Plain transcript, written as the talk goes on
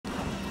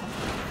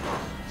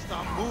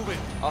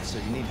Officer,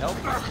 you need help?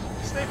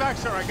 Stay back,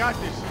 sir. I got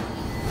this.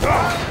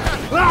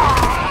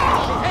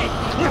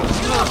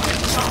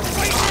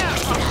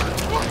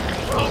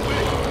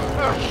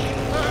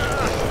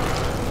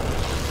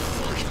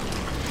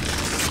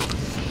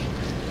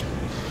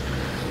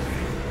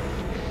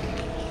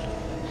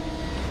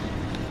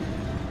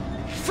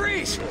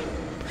 Freeze!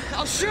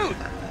 I'll shoot!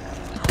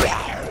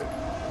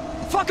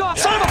 Fuck off,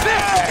 son of a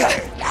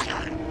bitch!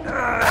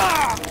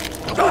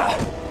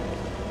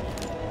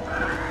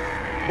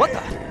 What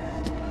the?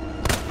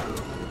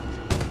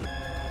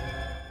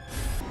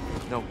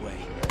 No way.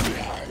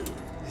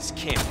 This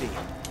can't be.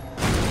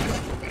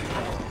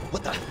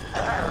 What the?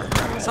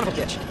 Son of a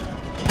bitch.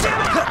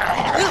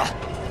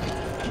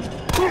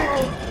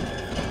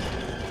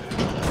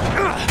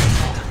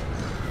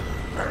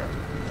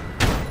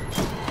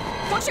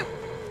 Don't you...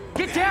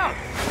 Get down!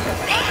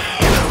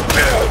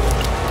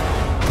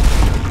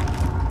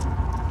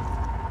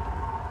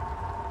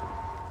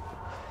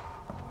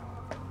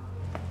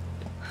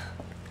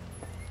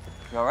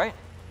 You all right?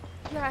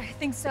 Yeah, I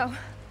think so.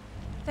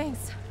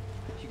 Thanks.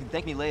 You can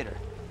thank me later,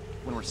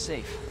 when we're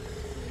safe.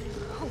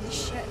 Holy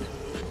shit.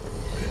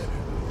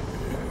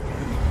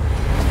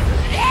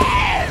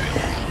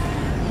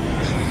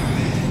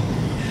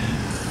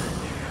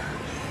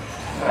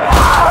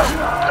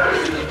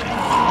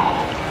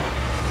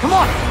 Come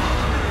on!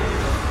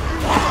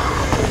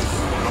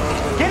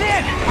 Get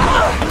in!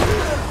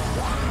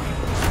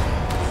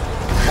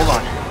 Hold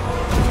on.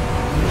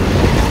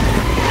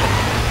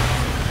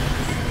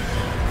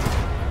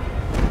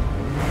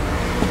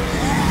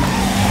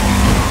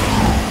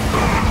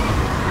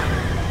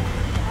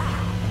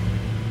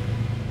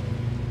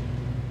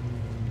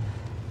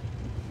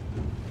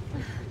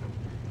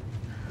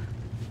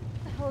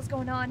 What the hell is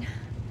going on?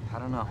 I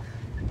don't know.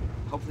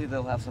 Hopefully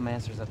they'll have some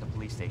answers at the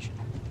police station.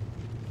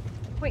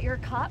 Wait, you're a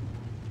cop?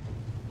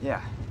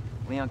 Yeah,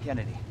 Leon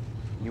Kennedy.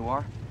 You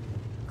are?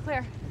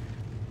 Claire.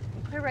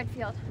 Claire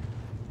Redfield.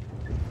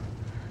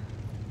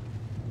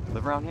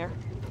 Live around here?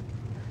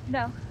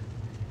 No.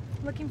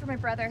 I'm looking for my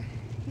brother.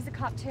 He's a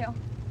cop too.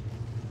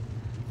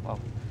 Well,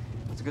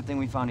 it's a good thing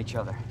we found each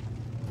other.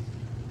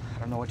 I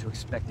don't know what to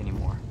expect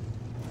anymore.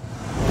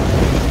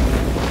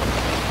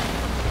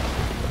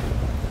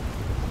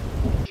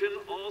 Attention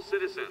all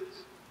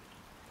citizens.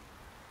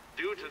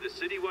 Due to the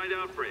citywide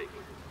outbreak,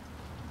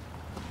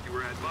 you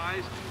are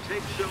advised to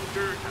take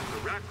shelter at the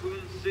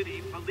Raccoon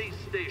City Police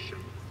Station.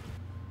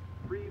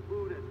 Free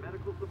food and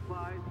medical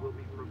supplies will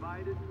be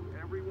provided to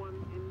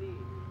everyone in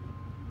need.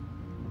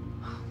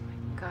 Oh my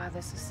god,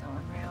 this is so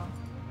unreal.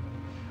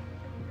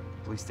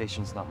 Police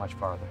station's not much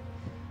farther.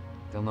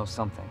 They'll know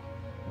something.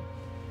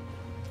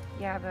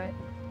 Yeah, but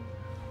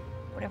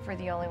what if we're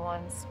the only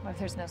ones? What if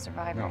there's no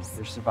survivors? No,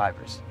 there's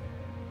survivors.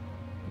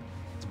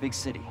 It's a big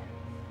city.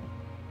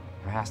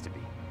 There has to be.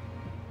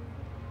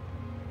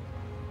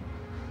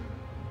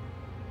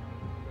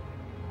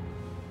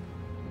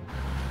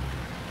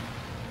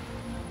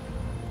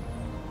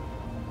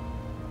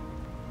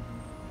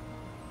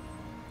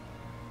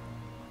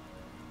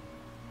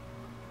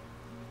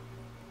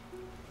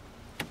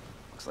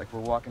 Looks like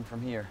we're walking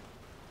from here.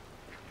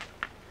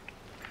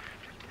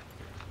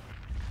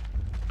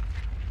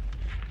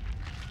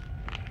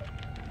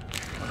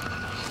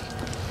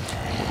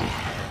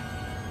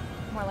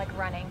 More like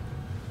running.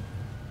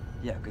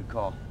 Yeah, good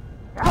call.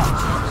 Leon,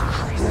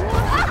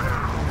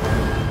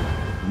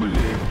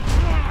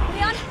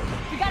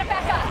 you gotta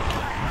back up.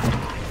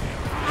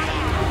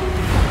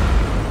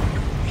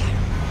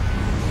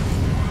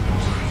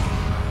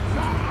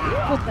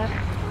 What the?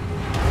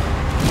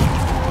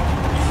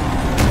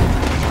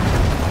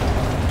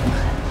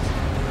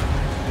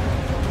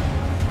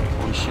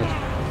 Holy shit.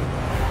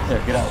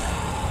 There, get out.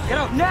 Get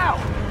out now!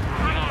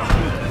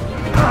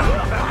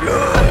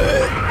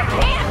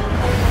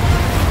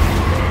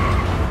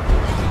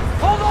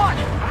 Hold on!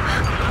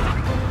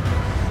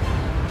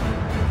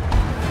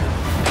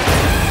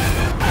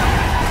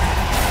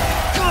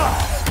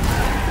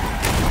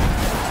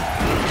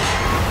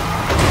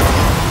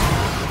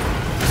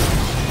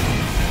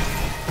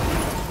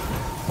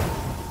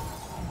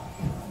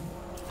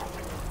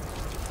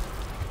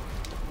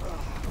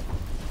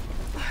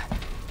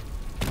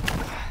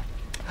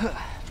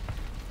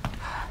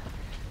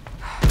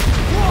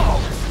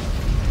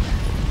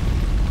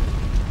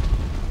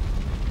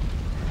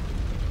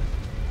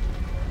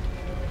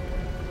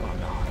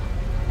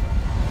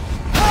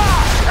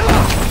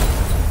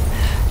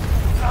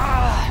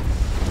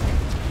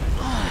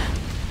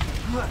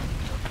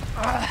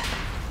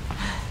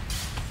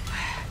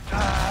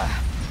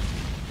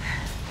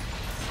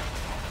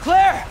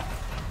 Claire!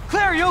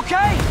 Claire, are you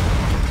okay?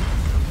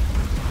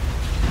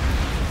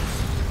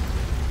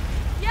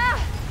 Yeah,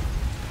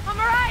 I'm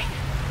alright.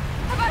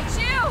 How about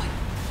you?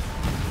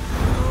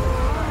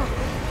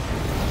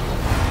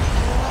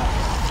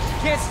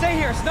 Can't stay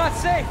here, it's not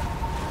safe.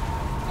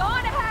 Go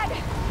on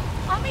ahead.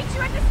 I'll meet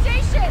you at the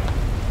station.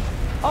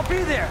 I'll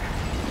be there.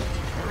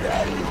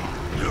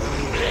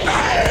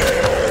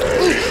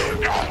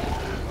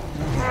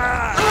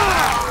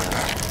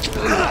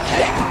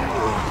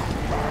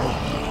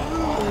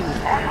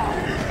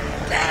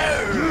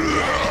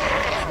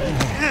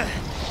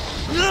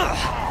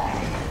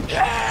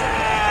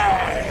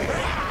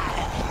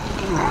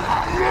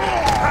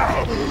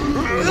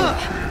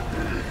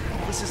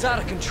 This is out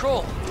of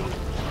control.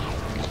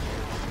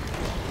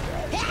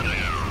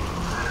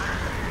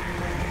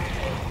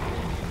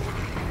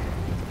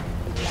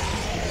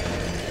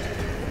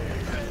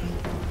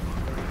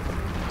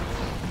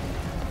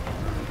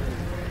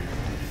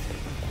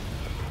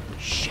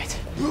 Shit.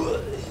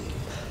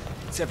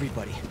 It's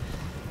everybody.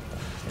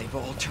 They've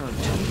all turned.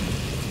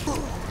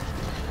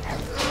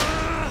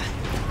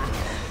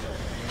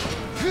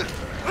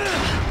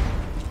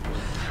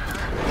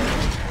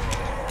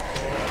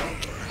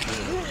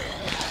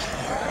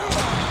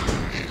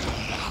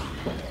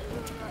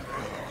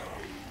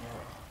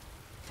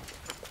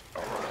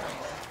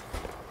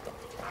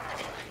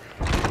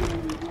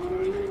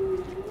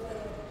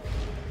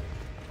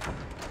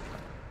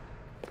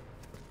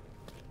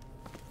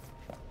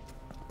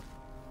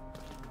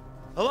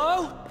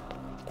 Hello?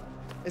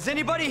 Is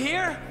anybody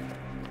here?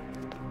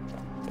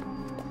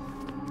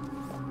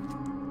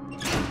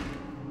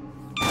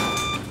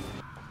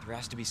 There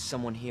has to be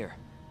someone here.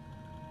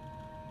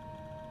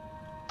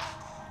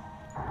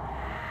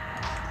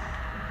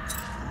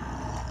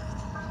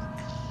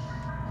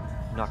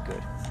 Not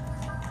good.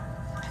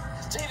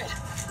 David,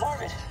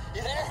 Marvin,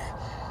 you there?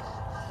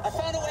 I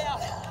found a way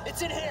out.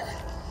 It's in here.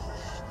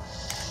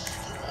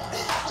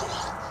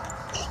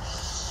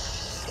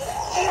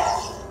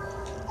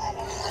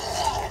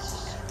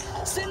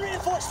 Send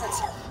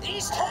reinforcements.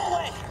 East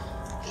hallway.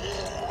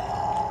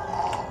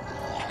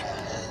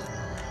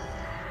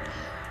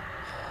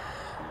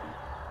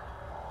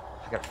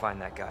 I gotta find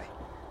that guy.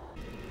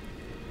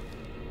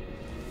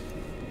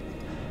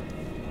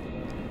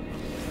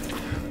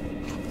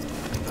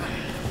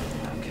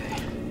 Okay.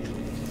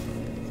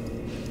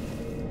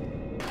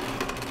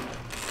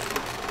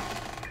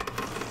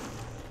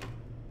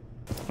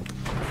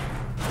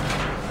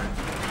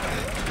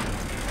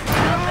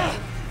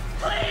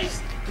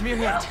 Please! Give me your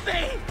hand. Help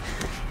me!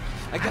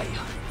 I got you.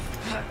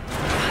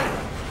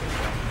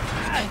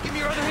 Give me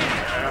your other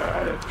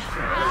hand.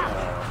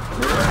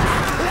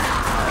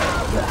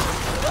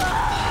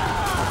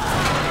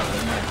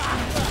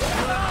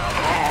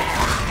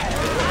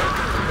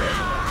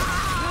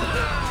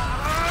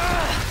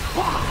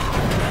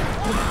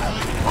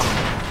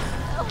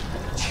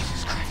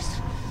 Jesus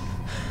Christ.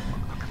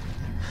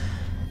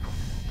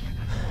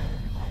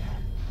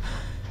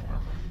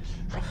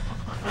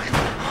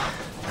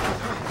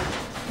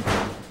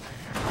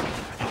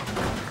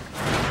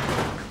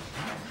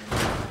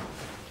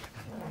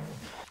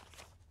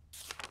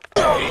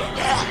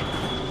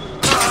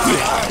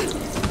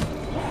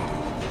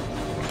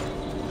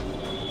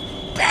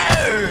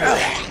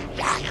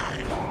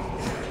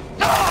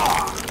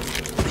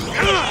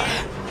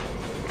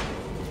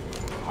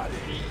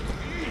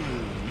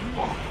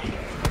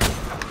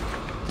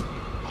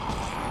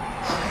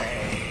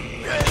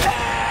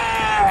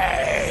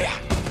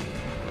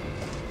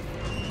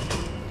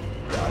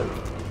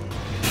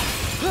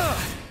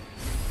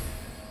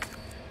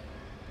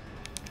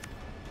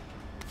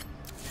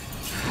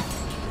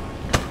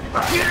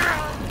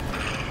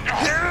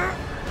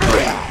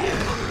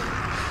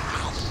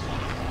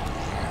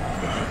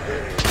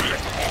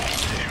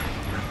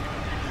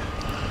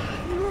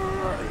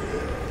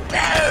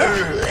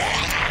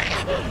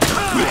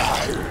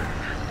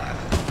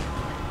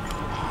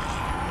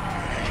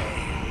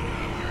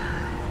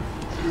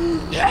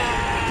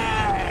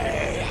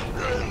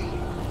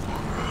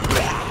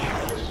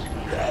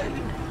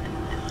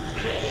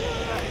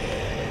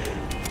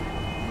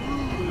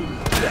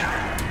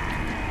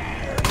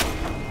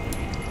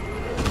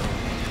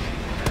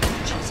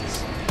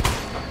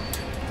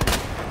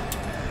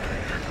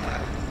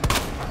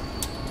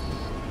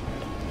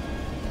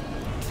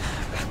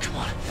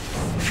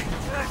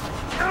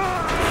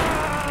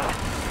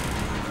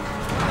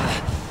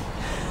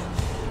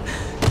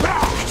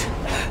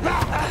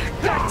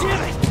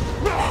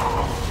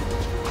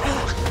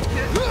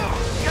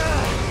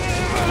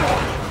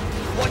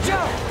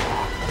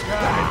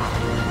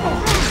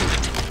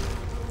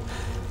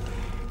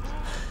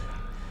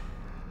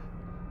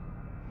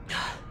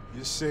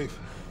 You're safe.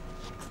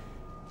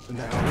 For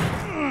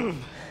now.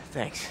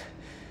 Thanks.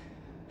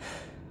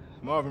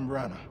 Marvin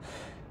Browner.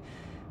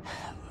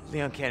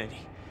 Leon Kennedy.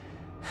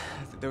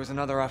 There was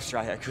another off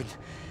strike. I couldn't...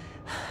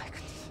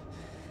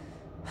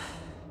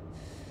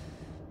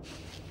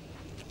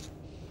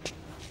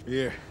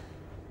 Here.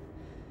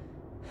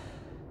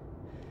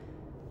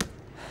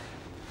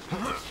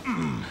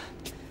 I'm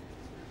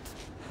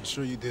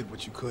sure you did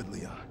what you could,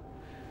 Leon.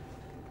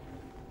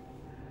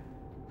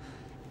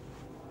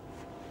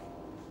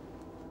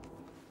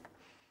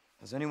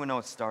 Does anyone know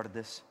what started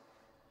this?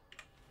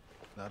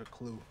 Not a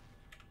clue.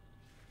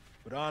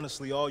 But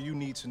honestly, all you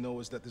need to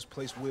know is that this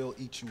place will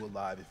eat you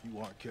alive if you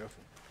aren't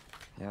careful.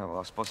 Yeah, well, I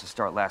was supposed to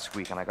start last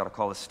week, and I got a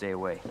call to stay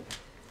away.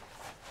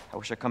 I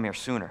wish I'd come here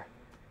sooner.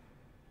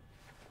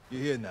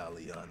 You're here now,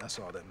 Leon. That's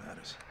all that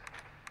matters.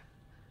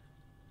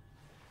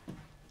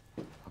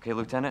 Okay,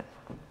 Lieutenant,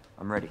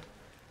 I'm ready.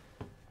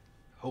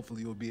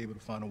 Hopefully you'll be able to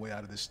find a way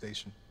out of this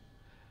station.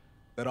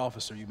 That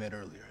officer you met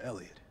earlier,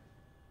 Elliot.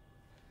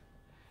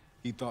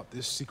 He thought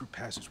this secret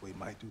passageway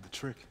might do the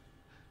trick.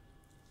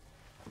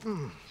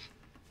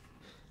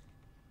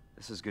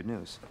 This is good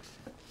news.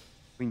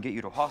 We can get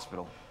you to a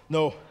hospital.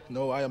 No,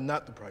 I am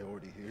not the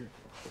priority here.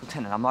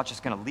 Lieutenant, I'm not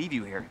just gonna leave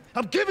you here.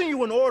 I'm giving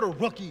you an order,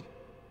 rookie.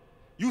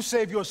 You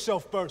save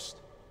yourself first.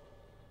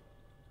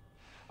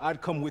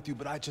 I'd come with you,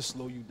 but I'd just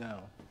slow you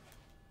down.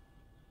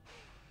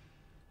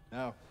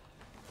 Now,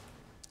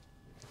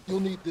 you'll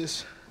need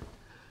this.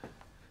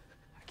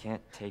 I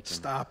can't take him.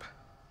 Stop.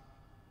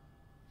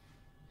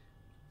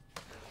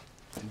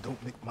 And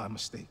don't make my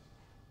mistake.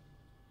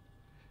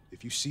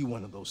 If you see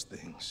one of those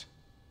things,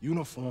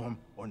 uniform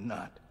or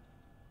not,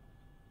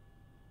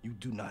 you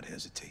do not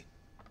hesitate.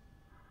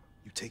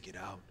 You take it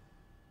out,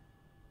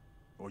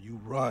 or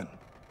you run.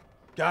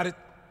 Got it?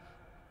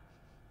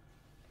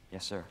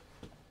 Yes, sir.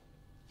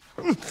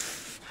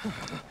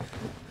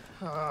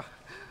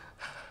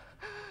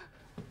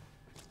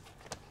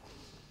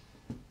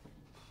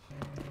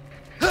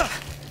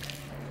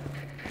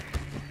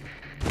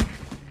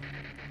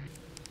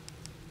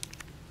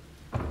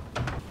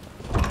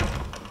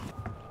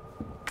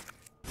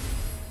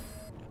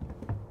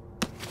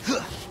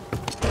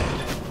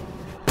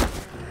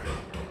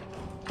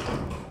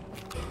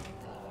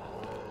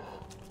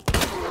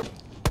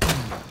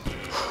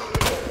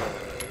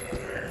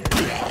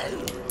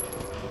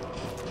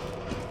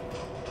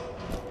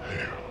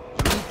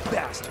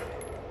 Bastard.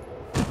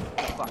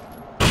 Fuck.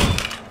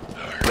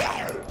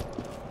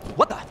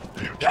 What the?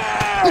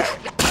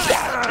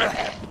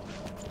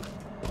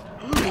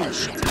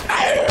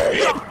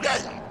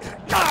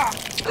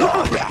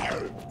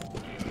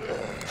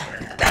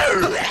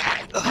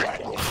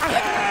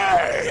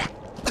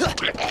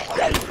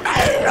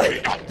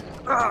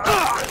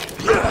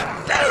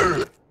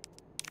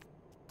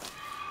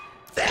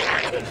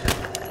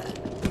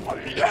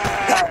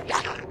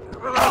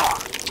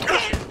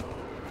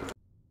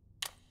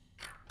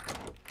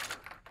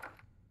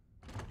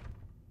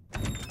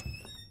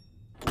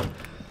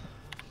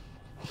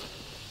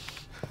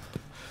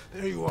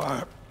 There you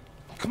are.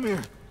 Come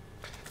here.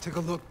 Take a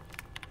look.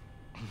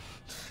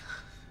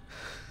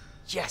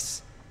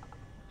 Yes.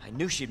 I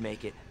knew she'd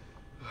make it.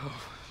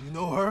 Oh, you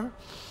know her?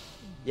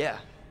 Yeah.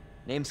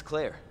 Name's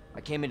Claire.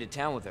 I came into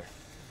town with her.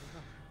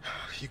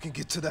 You can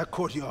get to that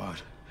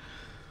courtyard.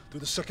 Through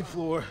the second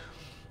floor.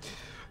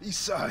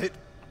 East side.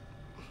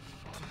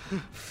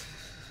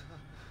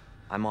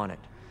 I'm on it.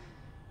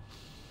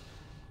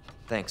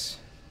 Thanks,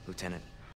 Lieutenant.